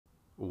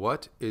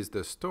What is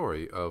the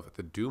story of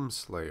the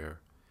Doomslayer?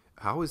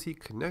 How is he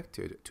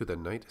connected to the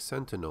Night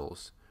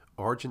Sentinels,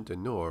 Argent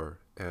DNur,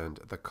 and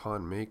the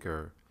Khan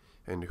Maykr?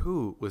 And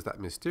who was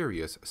that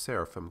mysterious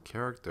Seraphim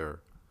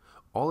character?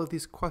 All of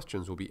these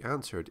questions will be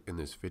answered in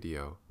this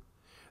video.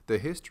 The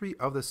history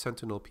of the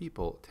Sentinel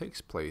people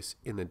takes place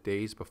in the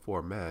days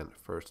before man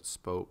first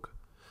spoke.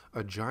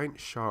 A giant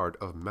shard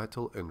of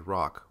metal and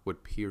rock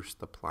would pierce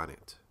the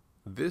planet.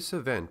 This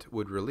event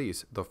would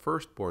release the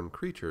firstborn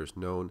creatures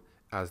known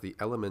as the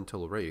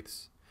Elemental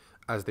Wraiths.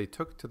 As they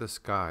took to the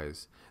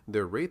skies,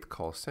 their wraith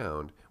call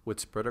sound would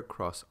spread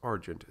across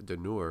Argent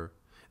DNur.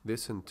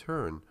 This in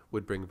turn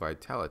would bring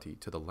vitality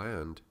to the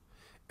land,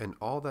 and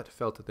all that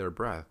felt their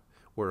breath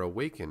were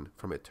awakened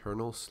from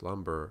eternal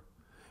slumber.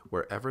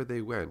 Wherever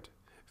they went,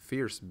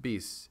 fierce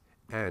beasts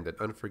and an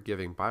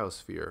unforgiving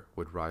biosphere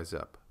would rise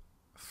up.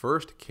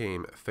 First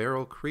came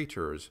feral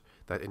creatures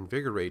that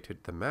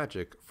invigorated the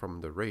magic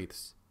from the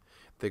wraiths.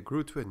 They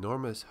grew to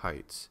enormous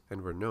heights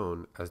and were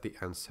known as the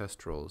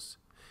Ancestrals.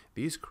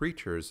 These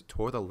creatures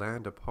tore the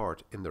land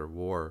apart in their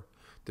war,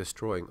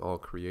 destroying all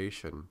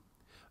creation.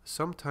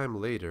 Sometime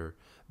later,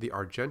 the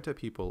Argenta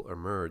people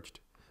emerged.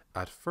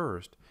 At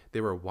first,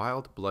 they were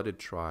wild-blooded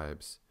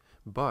tribes,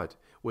 but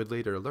would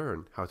later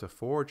learn how to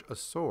forge a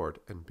sword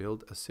and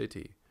build a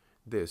city.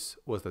 This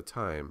was the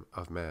time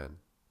of man.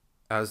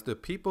 As the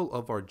people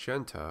of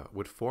Argenta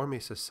would form a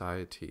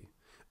society,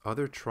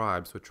 other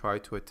tribes would try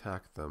to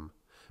attack them,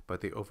 but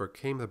they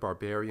overcame the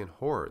barbarian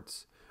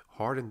hordes,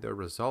 hardened their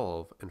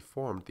resolve, and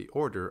formed the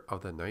Order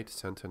of the Night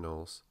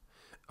Sentinels.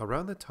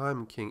 Around the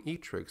time King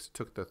Etrix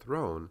took the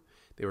throne,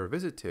 they were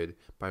visited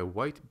by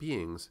white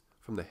beings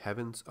from the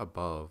heavens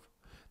above.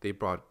 They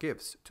brought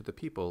gifts to the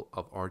people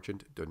of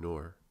Argent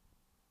DNur.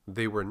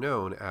 They were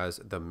known as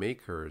the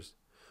Maykrs.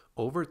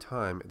 Over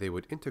time, they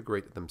would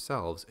integrate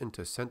themselves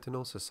into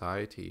Sentinel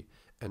society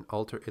and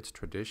alter its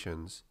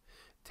traditions.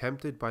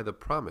 Tempted by the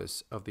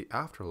promise of the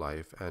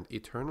afterlife and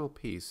eternal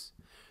peace,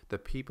 the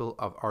people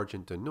of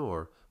Argent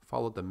DNur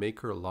followed the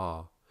Maykr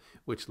law,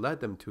 which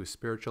led them to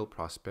spiritual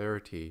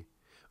prosperity.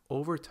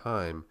 Over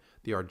time,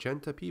 the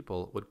Argenta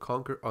people would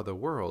conquer other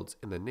worlds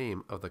in the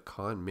name of the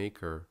Khan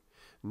Maykr.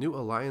 New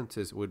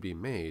alliances would be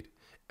made,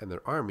 and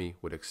their army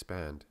would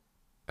expand.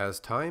 As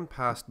time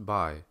passed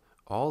by,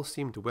 all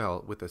seemed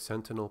well with the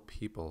Sentinel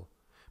people,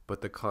 but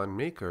the Khan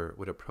Maykr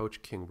would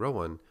approach King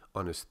Rowan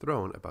on his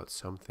throne about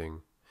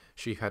something.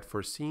 She had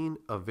foreseen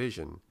a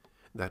vision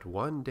that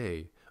one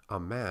day a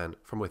man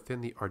from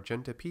within the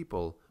Argenta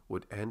people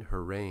would end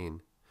her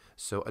reign.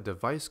 So a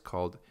device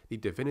called the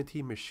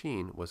Divinity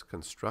Machine was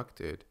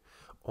constructed.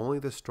 Only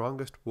the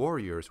strongest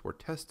warriors were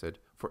tested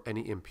for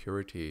any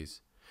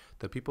impurities.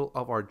 The people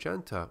of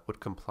Argenta would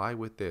comply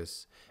with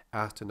this,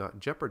 as to not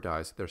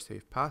jeopardize their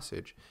safe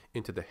passage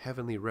into the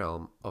heavenly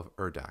realm of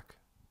URDAK.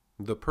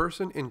 The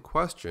person in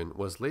question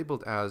was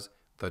labeled as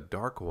the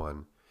Dark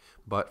One,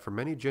 but for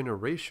many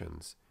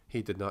generations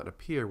he did not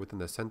appear within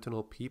the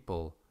Sentinel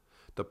people.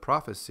 The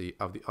prophecy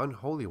of the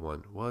Unholy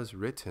One was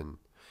written,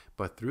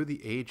 but through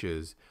the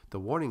ages the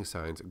warning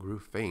signs grew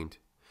faint,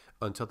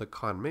 until the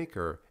Khan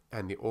Maykr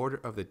and the Order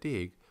of the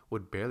Dig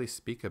would barely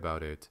speak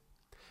about it.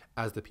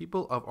 As the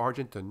people of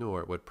Argent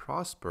DNur would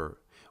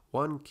prosper,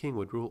 one king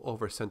would rule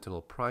over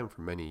Sentinel Prime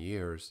for many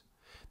years.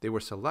 They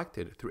were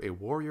selected through a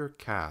warrior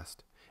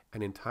caste,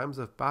 and in times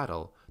of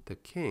battle, the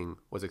king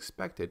was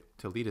expected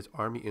to lead his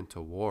army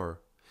into war.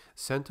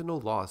 Sentinel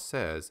law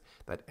says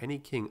that any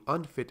king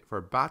unfit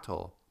for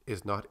battle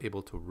is not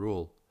able to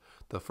rule.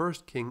 The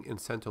first king in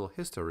Sentinel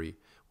history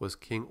was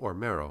King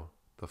Ormero,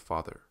 the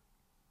father.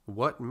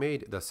 What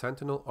made the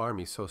Sentinel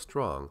army so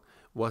strong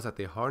was that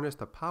they harnessed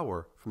the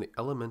power from the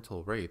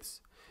Elemental Wraiths,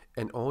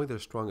 and only their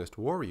strongest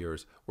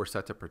warriors were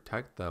set to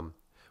protect them,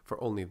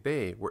 for only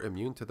they were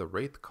immune to the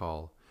Wraith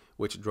Call,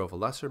 which drove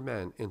lesser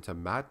men into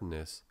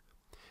madness.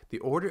 The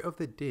Order of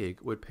the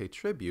Dig would pay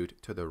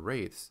tribute to the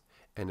Wraiths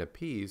and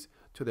appease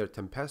to their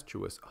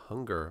tempestuous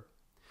hunger.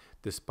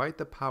 Despite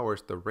the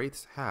powers the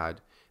Wraiths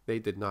had, they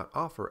did not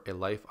offer a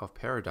life of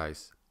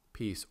paradise,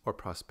 peace, or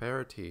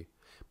prosperity,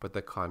 but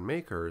the Khan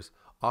Maykrs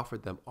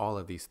offered them all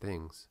of these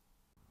things.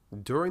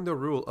 During the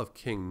rule of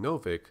King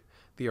Novik,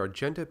 the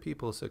Argenta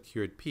people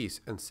secured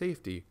peace and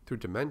safety through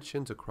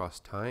dimensions across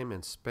time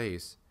and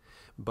space.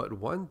 But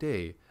one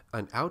day,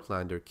 an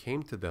outlander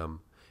came to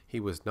them. He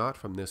was not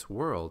from this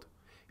world.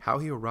 How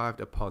he arrived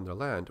upon their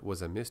land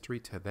was a mystery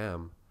to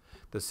them.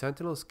 The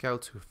Sentinel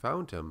scouts who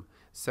found him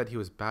said he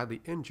was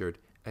badly injured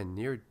and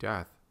near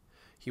death.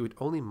 He would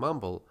only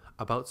mumble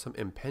about some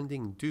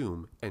impending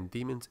doom and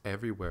demons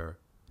everywhere.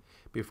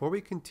 Before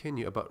we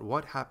continue about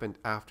what happened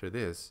after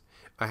this,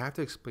 I have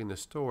to explain the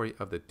story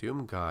of the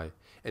Doomguy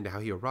and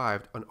how he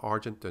arrived on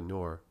Argent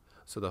DNur.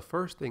 So the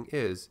first thing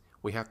is,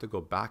 we have to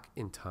go back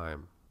in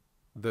time.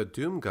 The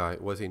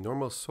Doomguy was a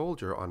normal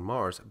soldier on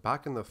Mars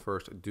back in the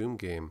first Doom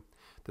game.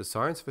 The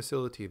science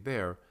facility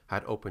there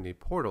had opened a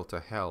portal to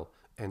hell,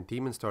 and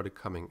demons started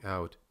coming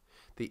out.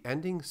 The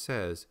ending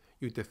says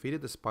you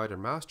defeated the spider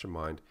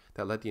mastermind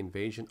that led the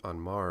invasion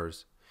on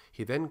Mars.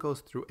 He then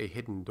goes through a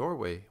hidden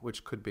doorway,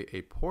 which could be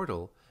a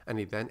portal, and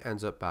he then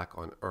ends up back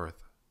on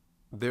Earth.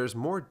 There's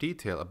more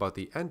detail about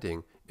the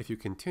ending if you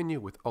continue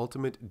with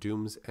Ultimate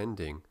Doom's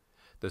ending.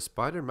 The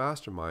Spider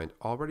Mastermind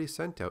already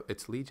sent out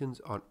its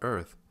legions on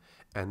Earth,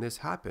 and this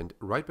happened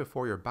right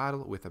before your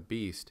battle with a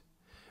beast.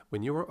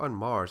 When you were on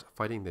Mars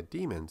fighting the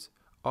demons,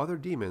 other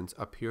demons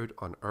appeared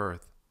on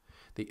Earth.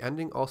 The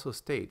ending also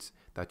states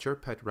that your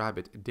pet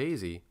rabbit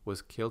Daisy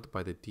was killed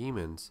by the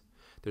demons.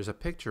 There's a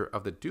picture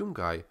of the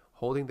Doomguy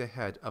holding the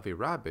head of a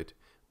rabbit,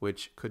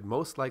 which could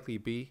most likely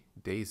be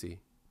Daisy.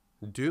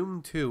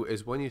 Doom 2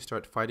 is when you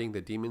start fighting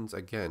the demons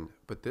again,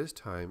 but this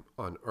time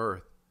on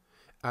Earth.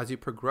 As you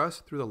progress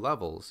through the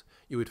levels,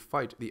 you would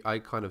fight the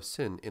Icon of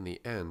Sin in the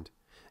end.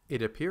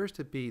 It appears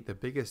to be the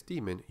biggest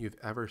demon you've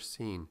ever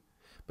seen,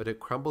 but it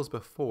crumbles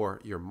before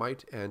your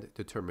might and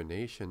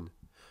determination.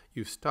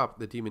 You've stopped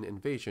the demon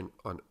invasion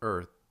on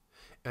Earth,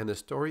 and the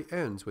story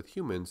ends with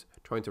humans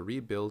trying to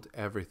rebuild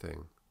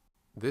everything.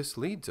 This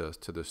leads us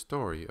to the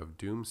story of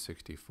Doom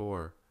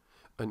 64.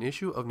 An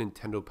issue of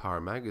Nintendo Power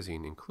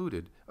magazine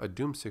included a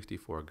Doom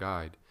 64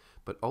 guide,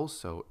 but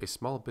also a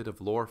small bit of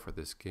lore for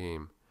this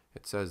game.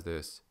 It says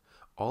this: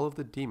 all of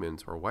the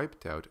demons were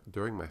wiped out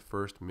during my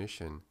first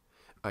mission.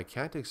 I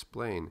can't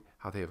explain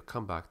how they have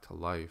come back to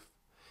life.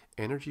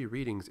 Energy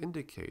readings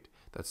indicate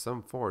that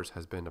some force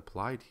has been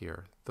applied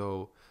here,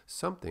 though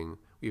something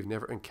we've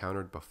never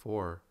encountered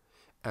before.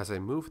 As I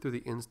move through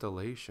the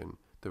installation,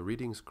 the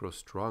readings grow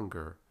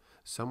stronger.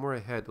 Somewhere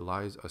ahead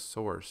lies a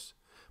source,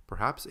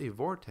 perhaps a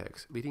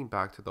vortex leading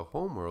back to the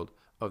homeworld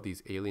of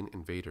these alien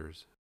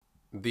invaders.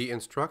 The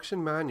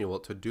instruction manual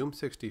to Doom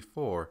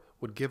 64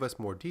 would give us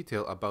more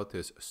detail about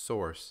this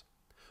source.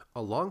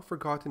 A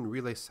long-forgotten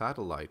relay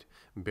satellite,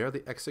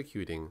 barely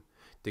executing,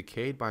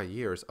 decayed by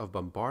years of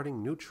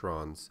bombarding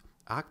neutrons,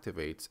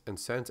 activates and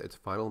sends its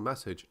final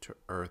message to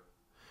Earth.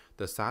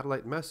 The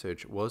satellite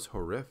message was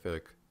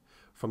horrific.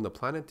 From the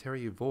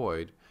planetary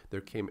void,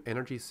 there came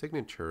energy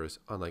signatures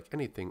unlike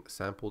anything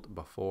sampled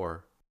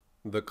before.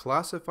 The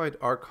classified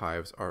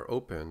archives are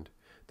opened.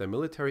 The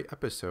military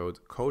episodes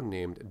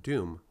codenamed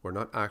Doom were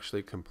not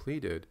actually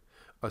completed.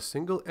 A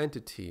single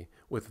entity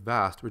with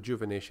vast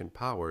rejuvenation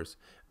powers,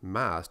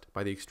 masked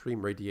by the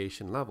extreme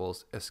radiation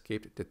levels,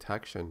 escaped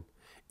detection.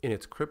 In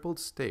its crippled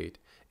state,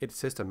 it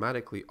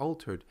systematically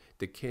altered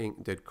decaying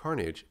dead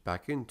carnage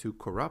back into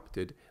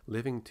corrupted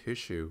living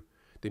tissue.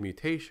 The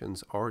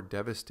mutations are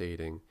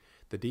devastating.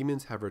 The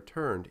demons have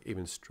returned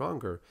even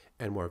stronger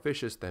and more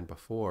vicious than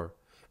before.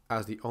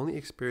 As the only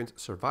experienced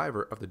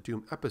survivor of the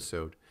Doom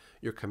episode,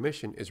 your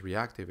commission is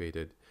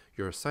reactivated.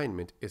 Your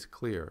assignment is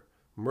clear: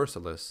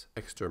 merciless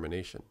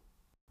extermination.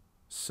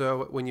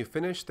 So, when you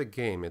finish the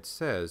game, it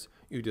says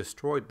you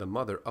destroyed the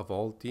mother of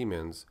all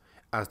demons.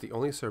 As the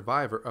only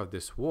survivor of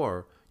this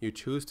war, you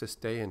choose to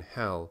stay in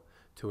hell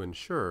to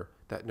ensure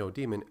that no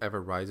demon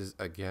ever rises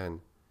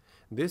again.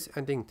 This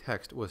ending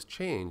text was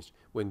changed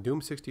when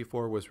Doom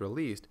 64 was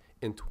released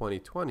in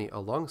 2020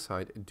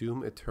 alongside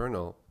Doom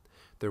Eternal.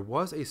 There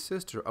was a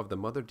sister of the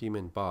Mother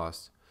Demon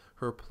boss.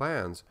 Her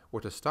plans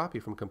were to stop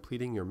you from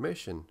completing your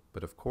mission,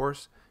 but of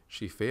course,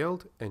 she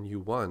failed and you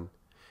won.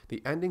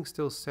 The ending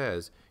still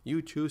says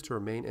you choose to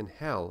remain in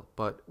hell,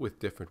 but with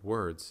different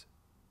words.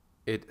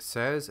 It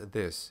says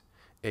this: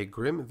 a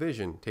grim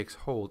vision takes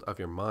hold of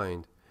your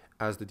mind.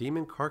 As the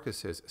demon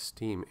carcasses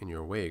steam in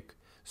your wake,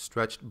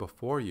 stretched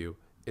before you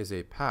is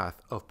a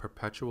path of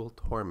perpetual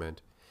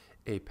torment,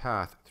 a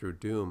path through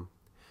doom.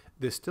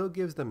 This still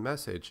gives the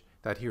message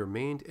that he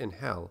remained in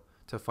hell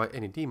to fight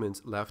any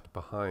demons left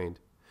behind.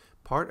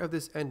 Part of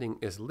this ending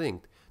is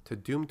linked to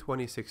Doom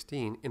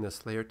 2016 in the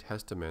Slayer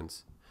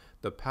Testaments.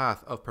 The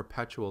path of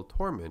perpetual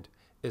torment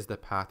is the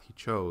path he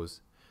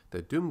chose.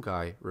 The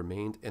Doomguy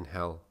remained in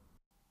hell.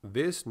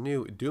 This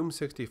new Doom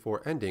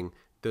 64 ending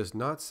does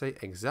not say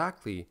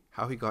exactly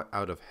how he got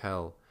out of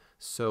hell.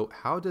 So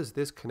how does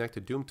this connect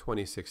to Doom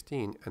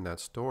 2016 and that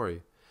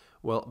story?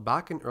 Well,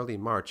 back in early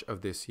March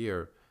of this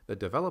year, the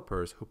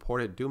developers who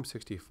ported Doom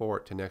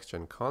 64 to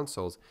next-gen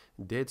consoles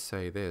did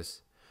say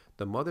this: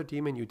 the mother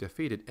demon you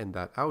defeated in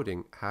that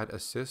outing had a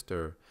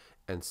sister,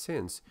 and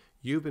since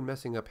you've been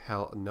messing up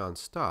hell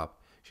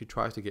non-stop, she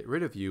tries to get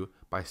rid of you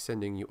by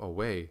sending you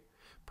away.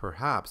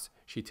 Perhaps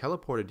she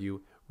teleported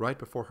you right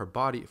before her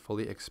body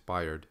fully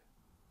expired.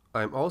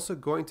 I'm also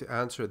going to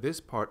answer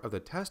this part of the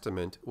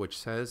testament, which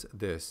says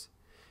this: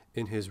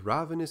 in his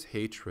ravenous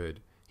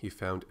hatred he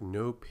found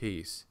no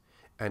peace,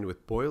 and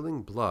with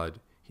boiling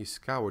blood he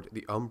scoured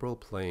the umbral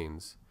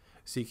plains,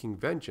 seeking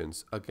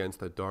vengeance against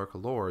the dark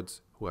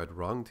lords who had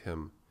wronged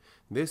him.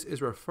 This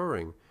is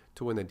referring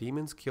to when the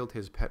demons killed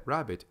his pet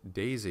rabbit,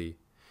 Daisy.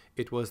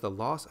 It was the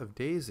loss of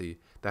Daisy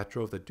that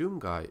drove the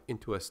Doomguy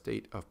into a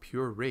state of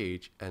pure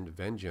rage and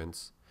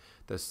vengeance.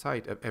 The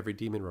sight of every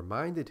demon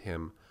reminded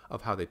him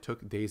of how they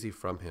took Daisy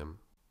from him.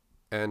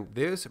 And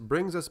this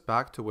brings us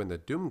back to when the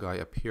Doomguy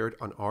appeared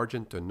on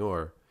Argent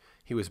DNur.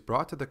 He was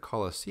brought to the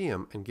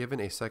Colosseum and given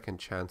a second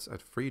chance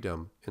at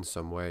freedom in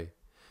some way.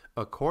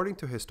 According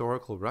to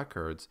historical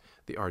records,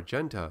 the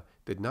Argenta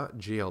did not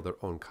jail their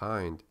own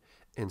kind.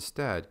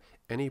 Instead,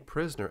 any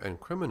prisoner and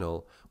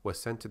criminal was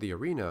sent to the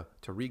arena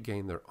to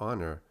regain their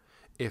honor.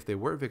 If they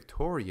were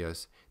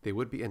victorious, they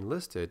would be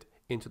enlisted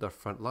into the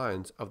front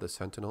lines of the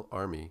Sentinel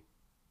army.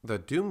 The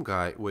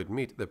Doomguy would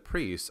meet the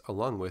priests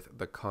along with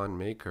the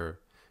Maykr.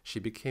 She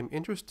became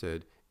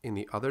interested in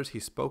the others he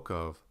spoke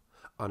of,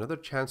 another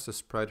chance to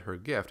spread her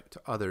gift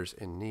to others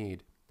in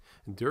need.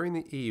 During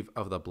the eve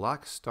of the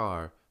Black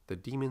Star, the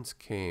demons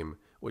came,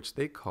 which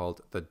they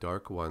called the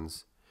Dark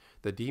Ones.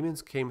 The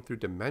demons came through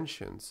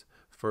dimensions,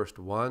 first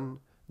one,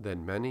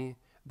 then many,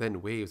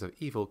 then waves of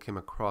evil came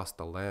across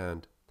the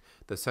land.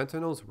 The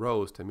Sentinels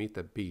rose to meet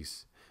the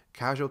beasts.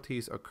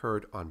 Casualties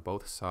occurred on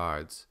both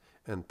sides,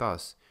 and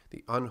thus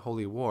the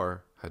unholy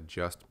war had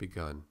just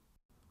begun.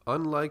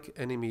 Unlike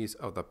enemies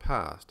of the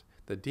past,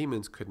 the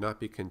demons could not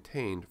be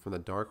contained from the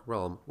dark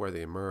realm where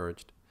they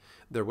emerged.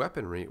 Their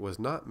weaponry was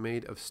not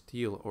made of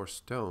steel or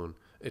stone.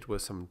 It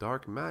was some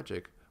dark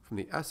magic from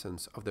the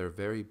essence of their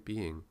very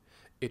being.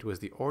 It was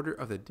the Order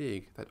of the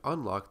Dig that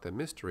unlocked the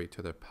mystery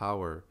to their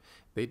power.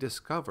 They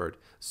discovered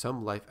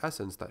some life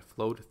essence that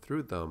flowed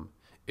through them.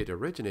 It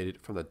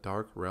originated from the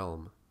dark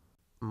realm.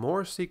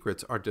 More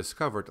secrets are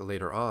discovered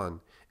later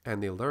on,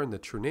 and they learn the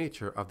true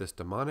nature of this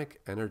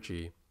demonic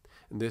energy.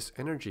 This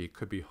energy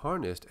could be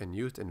harnessed and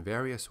used in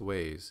various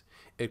ways.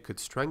 It could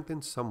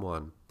strengthen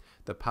someone,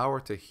 the power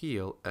to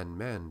heal and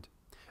mend,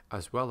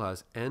 as well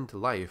as end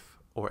life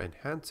or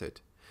enhance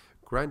it,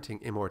 granting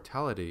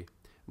immortality,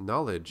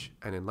 knowledge,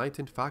 and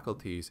enlightened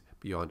faculties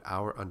beyond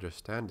our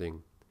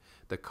understanding.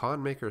 The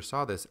Maykr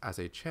saw this as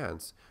a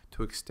chance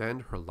to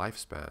extend her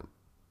lifespan.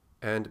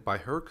 And by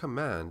her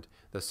command,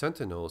 the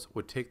Sentinels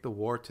would take the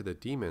war to the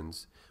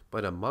demons,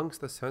 but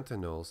amongst the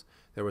Sentinels,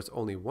 there was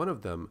only one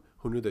of them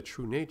who knew the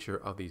true nature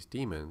of these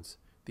demons,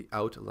 the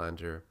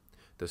Outlander.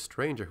 The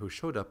stranger who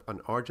showed up on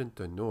Argent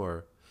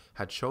DNur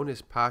had shown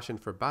his passion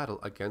for battle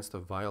against the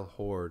vile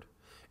horde,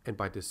 and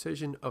by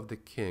decision of the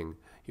king,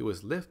 he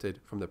was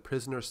lifted from the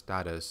prisoner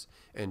status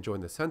and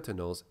joined the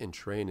Sentinels in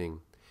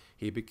training.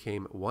 He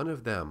became one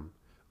of them,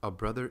 a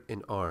brother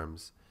in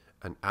arms,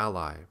 an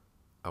ally,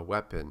 a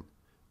weapon,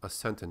 a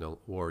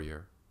Sentinel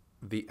warrior.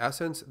 The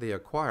essence they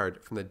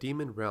acquired from the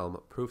demon realm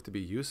proved to be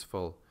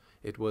useful.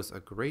 It was a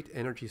great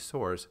energy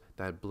source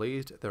that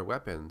blazed their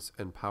weapons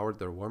and powered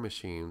their war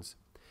machines.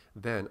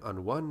 Then,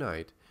 on one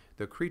night,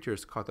 the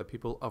creatures caught the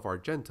people of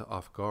Argent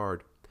off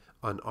guard.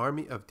 An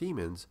army of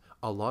demons,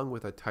 along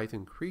with a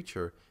Titan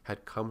creature,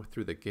 had come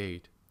through the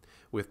gate.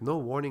 With no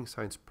warning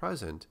signs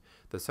present,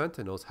 the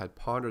Sentinels had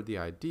pondered the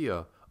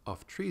idea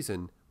of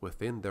treason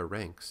within their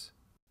ranks.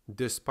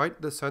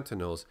 Despite the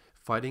Sentinels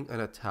fighting an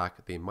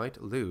attack they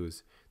might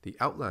lose, the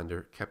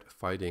Outlander kept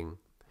fighting.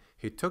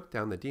 He took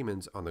down the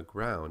demons on the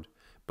ground,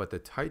 but the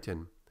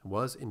Titan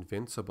was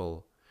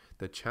invincible.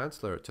 The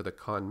Chancellor to the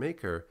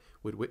Maykr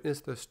would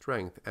witness the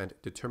strength and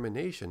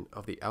determination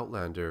of the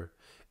Outlander,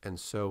 and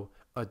so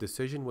a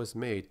decision was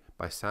made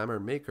by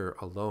Maykr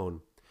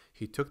alone.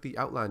 He took the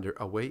Outlander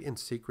away in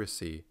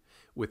secrecy.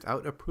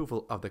 Without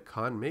approval of the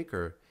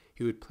Maykr,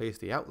 he would place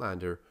the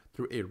Outlander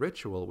through a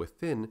ritual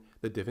within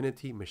the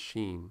divinity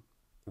machine.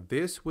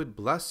 This would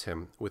bless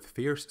him with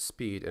fierce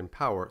speed and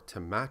power to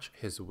match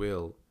his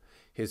will,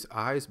 his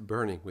eyes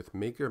burning with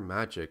Maykr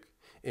magic,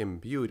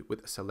 imbued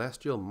with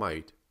celestial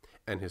might,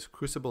 and his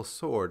crucible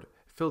sword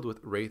filled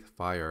with wraith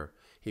fire.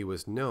 He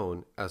was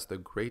known as the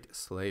Great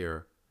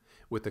Slayer.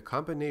 With the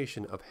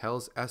combination of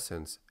Hell's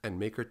essence and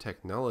Maykr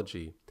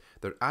technology,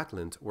 their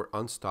Atlants were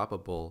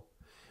unstoppable.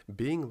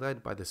 Being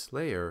led by the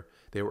Slayer,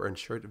 they were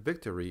ensured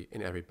victory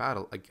in every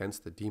battle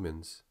against the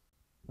demons.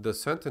 The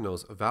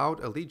Sentinels vowed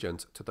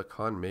allegiance to the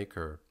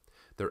Maykr.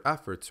 Their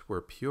efforts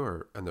were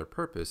pure and their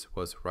purpose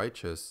was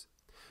righteous.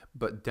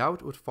 But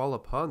doubt would fall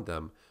upon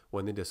them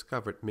when they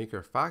discovered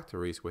Maykr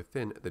factories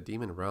within the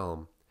demon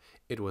realm.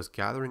 It was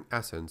gathering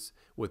essence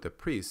with the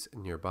priests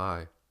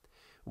nearby.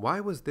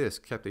 Why was this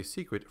kept a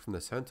secret from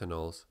the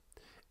Sentinels?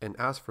 And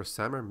as for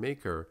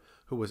Maykr,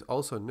 who was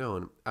also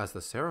known as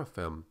the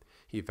Seraphim,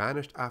 he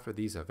vanished after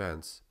these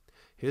events.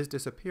 His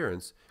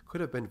disappearance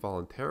could have been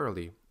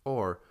voluntarily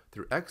or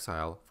through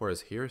exile for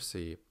his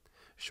heresy.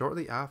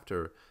 Shortly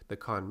after, the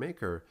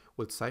Maykr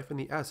would siphon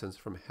the essence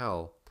from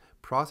Hell,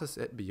 process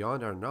it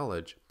beyond our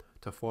knowledge,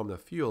 to form the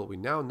fuel we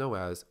now know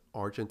as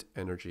Argent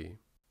energy.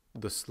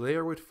 The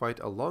Slayer would fight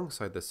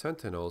alongside the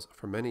Sentinels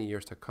for many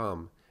years to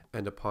come,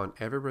 and upon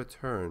every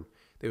return,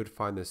 they would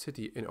find the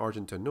city in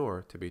Argent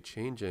DNur to be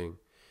changing.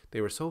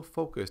 They were so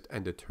focused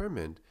and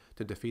determined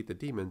to defeat the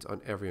demons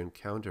on every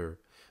encounter.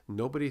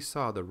 Nobody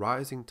saw the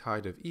rising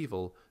tide of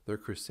evil their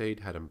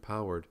crusade had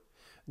empowered.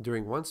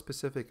 During one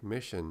specific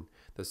mission,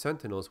 the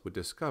Sentinels would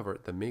discover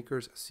the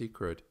Maker's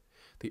secret.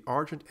 The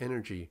Argent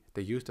energy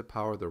they used to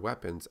power their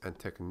weapons and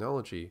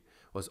technology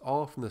was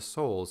all from the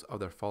souls of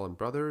their fallen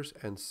brothers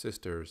and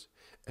sisters,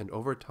 and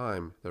over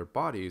time their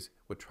bodies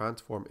would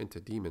transform into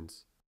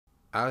demons.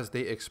 As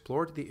they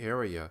explored the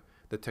area,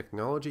 the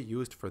technology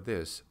used for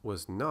this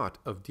was not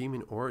of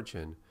demon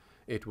origin.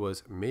 It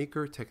was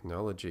Maykr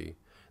technology.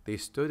 They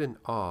stood in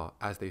awe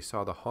as they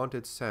saw the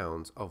haunted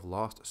sounds of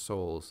lost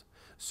souls,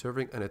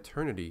 serving an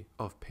eternity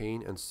of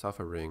pain and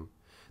suffering.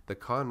 the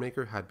Khan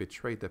Maykr had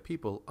betrayed the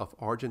people of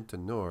Argent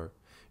DNur,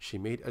 she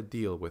made a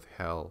deal with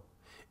Hell.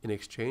 In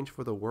exchange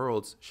for the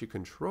worlds she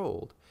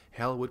controlled,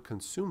 Hell would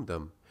consume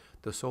them.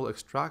 The soul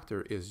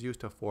extractor is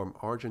used to form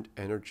Argent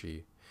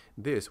energy.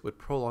 This would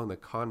prolong the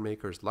Khan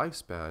Maker's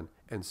lifespan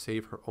and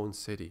save her own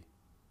city.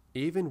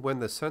 Even when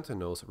the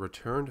Sentinels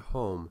returned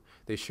home,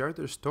 they shared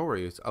their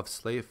stories of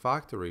slave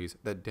factories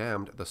that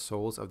damned the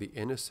souls of the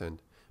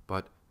innocent,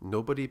 but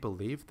nobody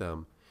believed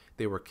them.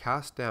 They were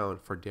cast down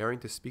for daring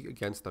to speak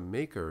against the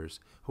Makers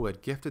who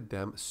had gifted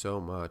them so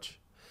much.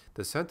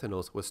 The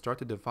Sentinels would start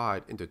to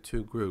divide into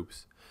two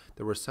groups.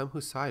 There were some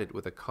who sided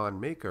with the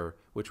Khan Maykr,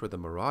 which were the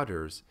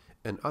Marauders,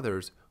 and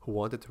others who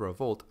wanted to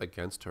revolt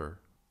against her.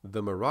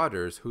 The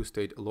Marauders, who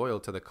stayed loyal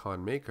to the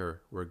Khan Maykr,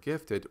 were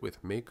gifted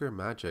with Maykr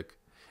magic.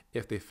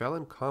 If they fell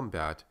in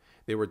combat,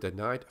 they were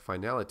denied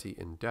finality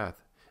in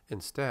death.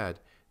 Instead,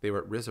 they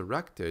were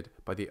resurrected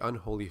by the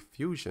unholy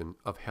fusion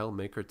of Hell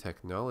Maykr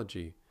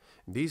technology.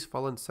 These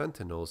fallen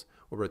Sentinels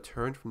were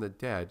returned from the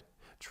dead,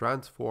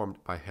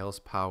 transformed by Hell's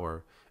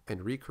power,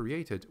 and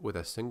recreated with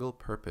a single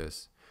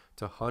purpose: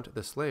 to hunt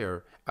the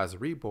Slayer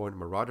as reborn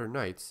Marauder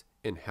Knights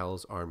in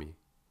Hell's army.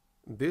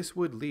 This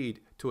would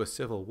lead to a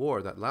civil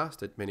war that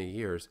lasted many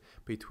years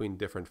between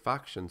different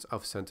factions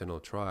of Sentinel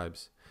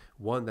tribes,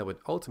 one that would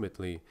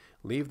ultimately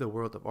leave the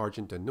world of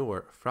Argent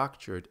DNur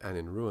fractured and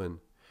in ruin.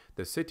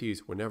 The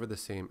cities were never the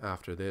same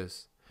after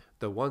this.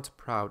 The once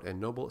proud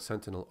and noble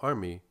Sentinel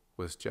army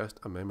was just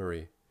a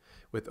memory.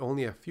 With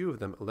only a few of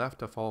them left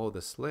to follow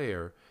the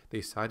Slayer, they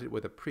sided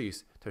with the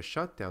priests to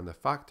shut down the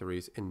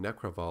factories in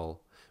Necroval,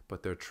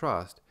 but their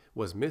trust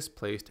was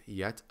misplaced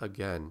yet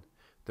again.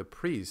 The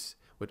priests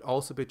would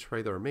also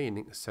betray the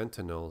remaining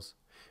Sentinels.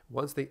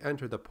 Once they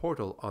entered the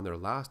portal on their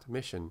last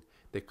mission,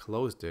 they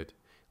closed it,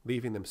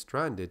 leaving them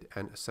stranded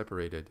and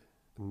separated.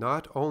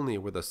 Not only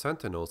were the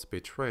Sentinels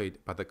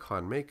betrayed by the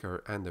Khan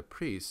Maykr and the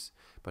priests,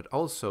 but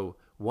also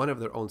one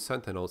of their own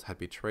Sentinels had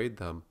betrayed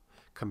them.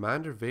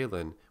 Commander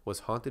Valen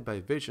was haunted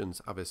by visions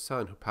of his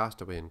son who passed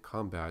away in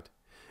combat.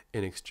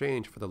 In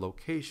exchange for the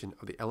location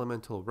of the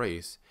elemental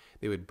race,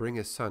 they would bring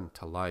his son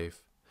to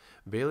life.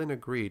 Valen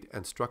agreed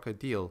and struck a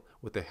deal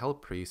with the Hell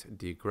Priest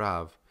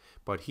Degrav,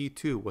 but he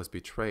too was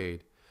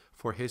betrayed.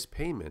 For his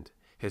payment,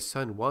 his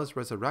son was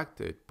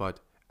resurrected, but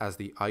as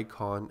the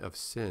icon of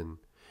sin.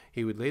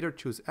 He would later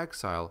choose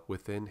exile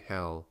within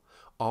Hell,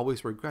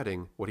 always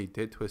regretting what he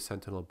did to his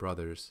Sentinel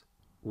brothers.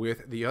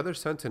 With the other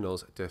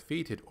Sentinels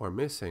defeated or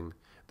missing,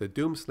 the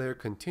Doomslayer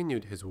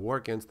continued his war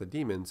against the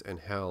demons in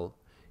Hell.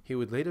 He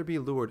would later be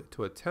lured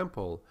to a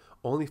temple,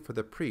 only for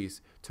the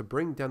priests to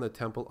bring down the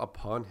temple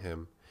upon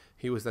him.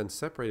 He was then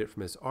separated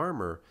from his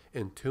armor,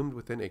 entombed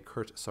within a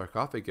cursed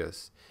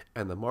sarcophagus,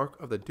 and the mark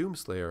of the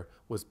Doomslayer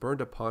was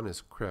burned upon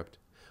his crypt,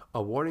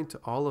 a warning to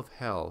all of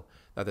Hell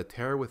that the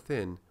terror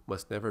within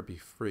must never be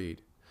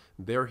freed.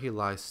 There he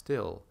lies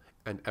still,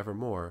 and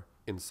evermore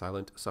in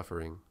silent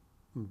suffering.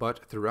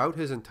 But throughout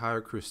his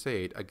entire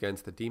crusade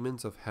against the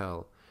demons of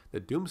Hell, the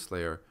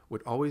Doomslayer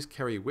would always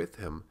carry with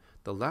him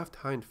the left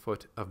hind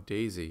foot of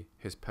Daisy,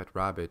 his pet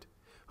rabbit,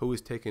 who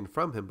was taken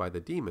from him by the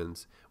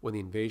demons when the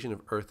invasion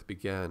of Earth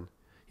began.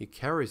 He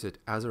carries it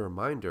as a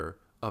reminder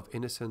of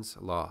innocence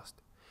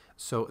lost.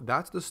 So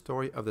that's the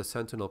story of the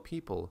Sentinel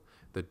people,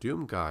 the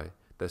Doomguy,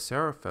 the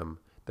Seraphim,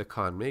 the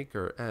Khan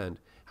Maykr, and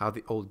how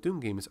the old Doom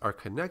games are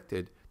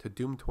connected to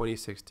Doom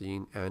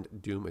 2016 and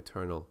Doom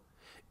Eternal.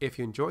 If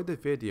you enjoyed the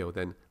video,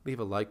 then leave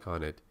a like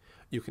on it.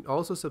 You can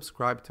also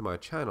subscribe to my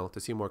channel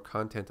to see more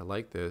content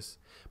like this,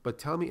 but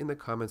tell me in the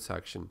comment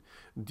section,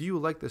 do you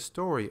like the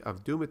story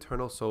of Doom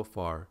Eternal so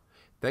far?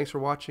 Thanks for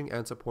watching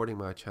and supporting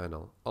my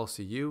channel. I'll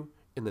see you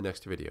in the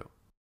next video.